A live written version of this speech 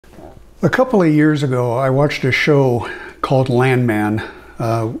A couple of years ago, I watched a show called Landman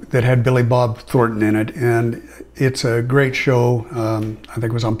that had Bob Thornton in it, and it's a great show. I think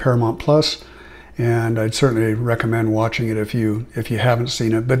it was on Paramount Plus, and I'd certainly recommend watching it if you haven't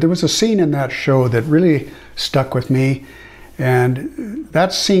seen it. But there was a scene in that show that really stuck with me, and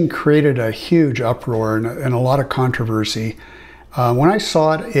that scene created a huge uproar and a lot of controversy. When I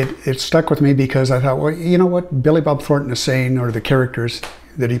saw it, it stuck with me because I thought, well, you know what Bob Thornton is saying, or the characters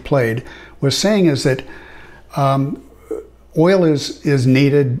that he played was saying, is that oil is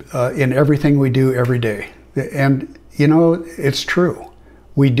needed in everything we do every day. And you know, it's true.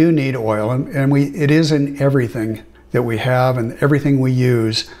 We do need oil, and it is in everything that we have and everything we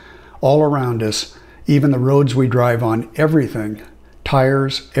use all around us, even the roads we drive on, everything,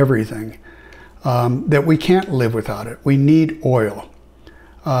 tires, everything, that we can't live without it. We need oil.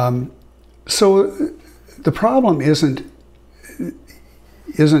 So the problem isn't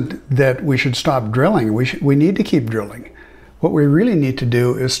that we should stop drilling. We need to keep drilling. What we really need to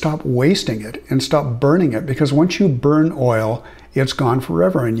do is stop wasting it and stop burning it, because once you burn oil, it's gone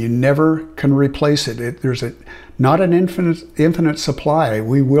forever and you never can replace it. There's not an infinite supply.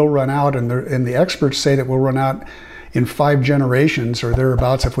 We will run out, and the experts say that we'll run out in 5 generations or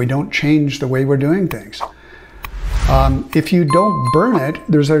thereabouts if we don't change the way we're doing things. If you don't burn it,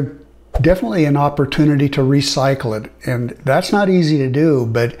 there's definitely an opportunity to recycle it, and that's not easy to do,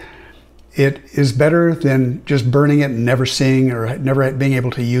 but it is better than just burning it and never seeing or never being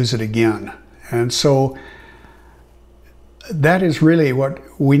able to use it again. And so that is really what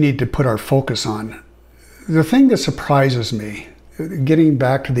we need to put our focus on. The thing that surprises me, getting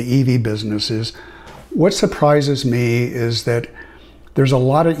back to the EV business, is what surprises me is that there's a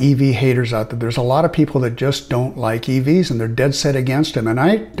lot of EV haters out there. There's a lot of people that just don't like EVs and they're dead set against them. And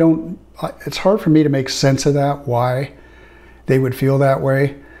it's hard for me to make sense of that, why they would feel that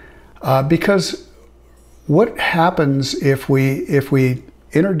way. Because what happens if we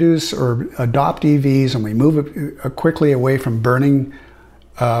introduce or adopt EVs and we move quickly away from burning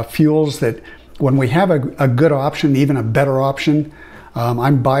fuels, that when we have a good option, even a better option,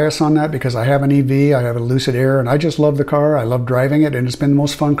 I'm biased on that because I have an EV, I have a Lucid Air, and I just love the car. I love driving it, and it's been the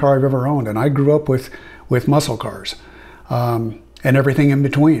most fun car I've ever owned. And I grew up with muscle cars and everything in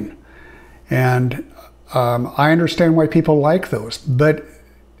between. And I understand why people like those, but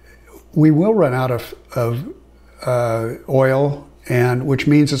we will run out of oil, and which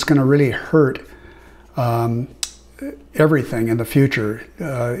means it's going to really hurt everything in the future.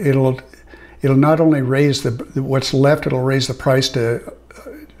 It'll not only raise what's left, it'll raise the price to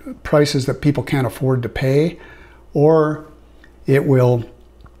prices that people can't afford to pay, or it will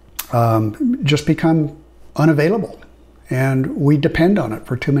just become unavailable. And we depend on it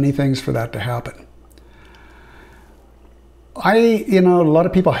for too many things for that to happen. A lot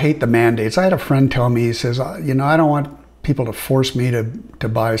of people hate the mandates. I had a friend tell me, he says, I don't want people to force me to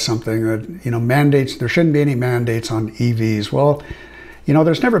buy something that, mandates, there shouldn't be any mandates on EVs. Well,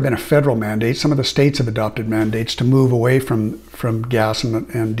 there's never been a federal mandate. Some of the states have adopted mandates to move away from gas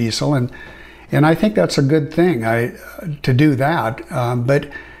and diesel, and I think that's a good thing to do that.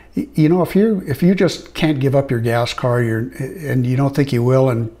 But if you just can't give up your gas car, and you don't think you will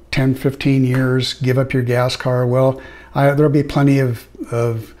in 10, 15 years, give up your gas car, well, there'll be plenty of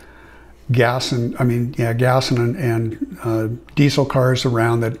gas and diesel cars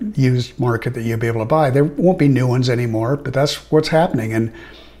around, that used market that you'll be able to buy. There won't be new ones anymore, but that's what's happening. And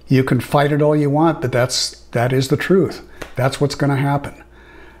you can fight it all you want, but that is the truth. That's what's going to happen.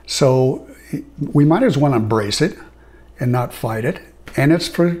 So we might as well embrace it and not fight it. And it's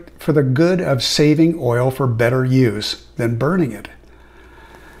for the good of saving oil for better use than burning it.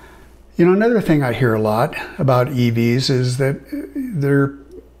 Another thing I hear a lot about EVs is that there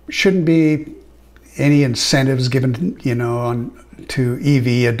shouldn't be any incentives given, to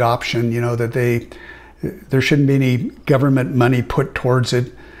EV adoption, that there shouldn't be any government money put towards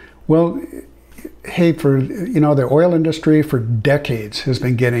it. Well, hey, the oil industry for decades has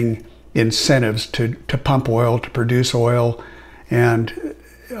been getting incentives to pump oil, to produce oil. And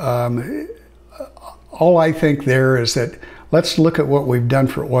all I think there is that let's look at what we've done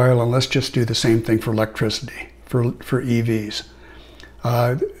for oil, and let's just do the same thing for electricity, for EVs.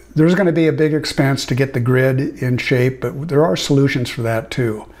 There's going to be a big expense to get the grid in shape, but there are solutions for that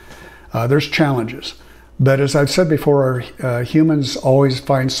too. There's challenges. But as I've said before, humans always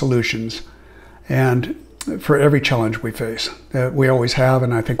find solutions, and for every challenge we face. We always have,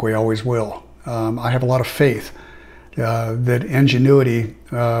 and I think we always will. I have a lot of faith that ingenuity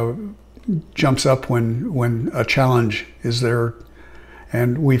jumps up when a challenge is there,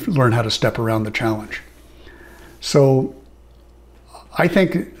 and we learn how to step around the challenge. So I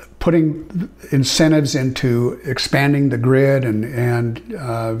think putting incentives into expanding the grid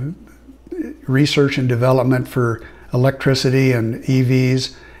and research and development for electricity and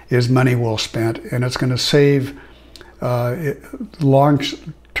EVs is money well spent, and it's going to save long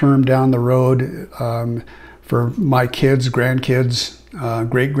term down the road for my kids, grandkids,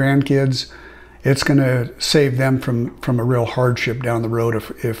 great grandkids. It's going to save them from a real hardship down the road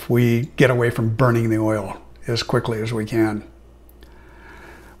if we get away from burning the oil as quickly as we can.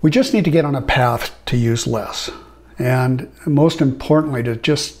 We just need to get on a path to use less, and most importantly, to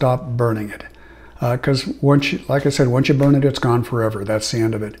just stop burning it. Because like I said, once you burn it, it's gone forever. That's the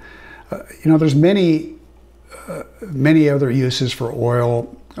end of it. There's many other uses for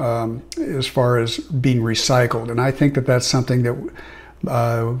oil as far as being recycled, and I think that that's something that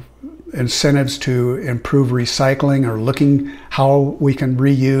incentives to improve recycling, or looking how we can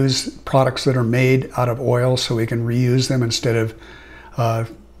reuse products that are made out of oil so we can reuse them instead of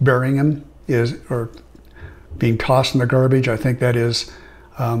burying them or being tossed in the garbage. I think that is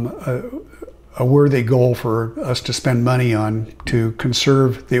a worthy goal for us to spend money on to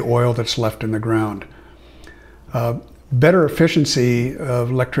conserve the oil that's left in the ground. Better efficiency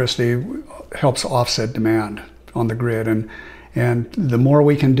of electricity helps offset demand on the grid, and the more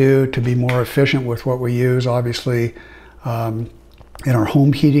we can do to be more efficient with what we use, obviously in our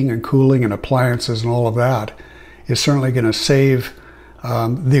home heating and cooling and appliances and all of that, is certainly going to save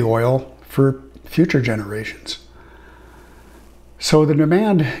the oil for future generations. So the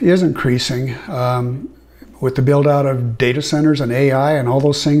demand is increasing with the build out of data centers and AI, and all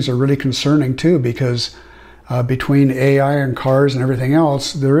those things are really concerning too, because between AI and cars and everything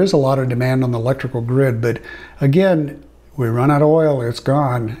else, there is a lot of demand on the electrical grid. But again, we run out of oil, it's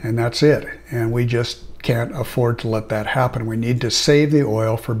gone, and that's it. And we just can't afford to let that happen. We need to save the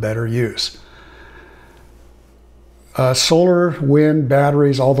oil for better use. Solar, wind,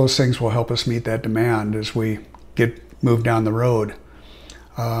 batteries, all those things will help us meet that demand as we get moved down the road.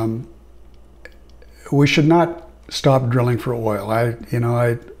 We should not stop drilling for oil.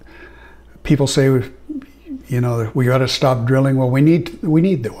 People say, we got to stop drilling. Well, we need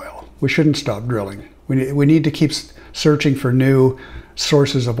the oil. We shouldn't stop drilling. We need to keep searching for new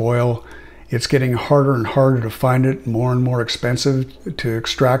sources of oil. It's getting harder and harder to find it, more and more expensive to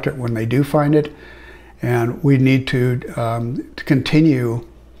extract it when they do find it. And we need to continue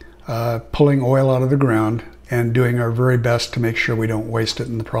pulling oil out of the ground and doing our very best to make sure we don't waste it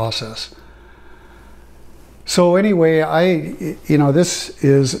in the process. So anyway, this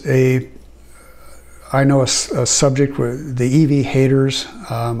is a subject with the EV haters.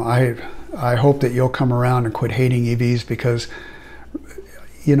 I hope that you'll come around and quit hating EVs, because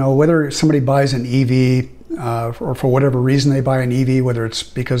whether somebody buys an EV or for whatever reason they buy an EV, whether it's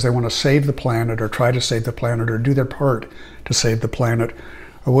because they want to save the planet or try to save the planet or do their part to save the planet,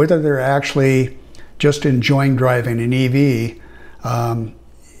 or whether they're actually just enjoying driving an EV,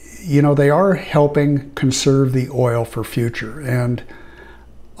 they are helping conserve the oil for future. And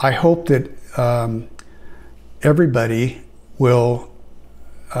I hope that everybody will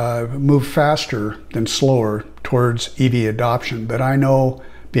move faster than slower towards EV adoption. But I know,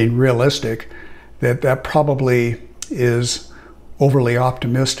 being realistic, that probably is overly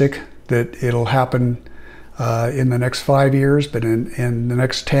optimistic, that it'll happen in the next 5 years, but in the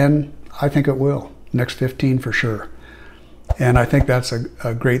next 10, I think it will. Next 15 for sure. And I think that's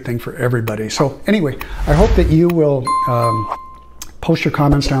a great thing for everybody. So anyway, I hope that you will post your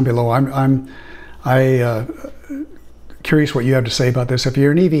comments down below. I'm curious what you have to say about this. If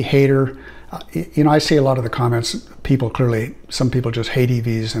you're an EV hater, I see a lot of the comments, some people just hate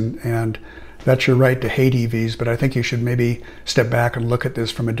EVs, and that's your right to hate EVs, but I think you should maybe step back and look at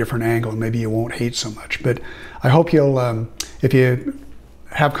this from a different angle, and maybe you won't hate so much. But I hope you'll, if you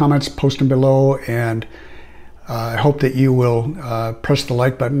have comments, post them below, and I hope that you will press the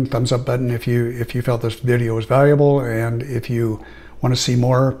like button, thumbs up button if you felt this video was valuable, and if you want to see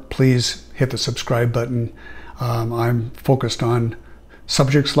more, please hit the subscribe button. I'm focused on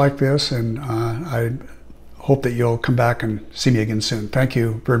subjects like this, and I hope that you'll come back and see me again soon. Thank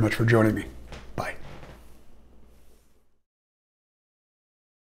you very much for joining me.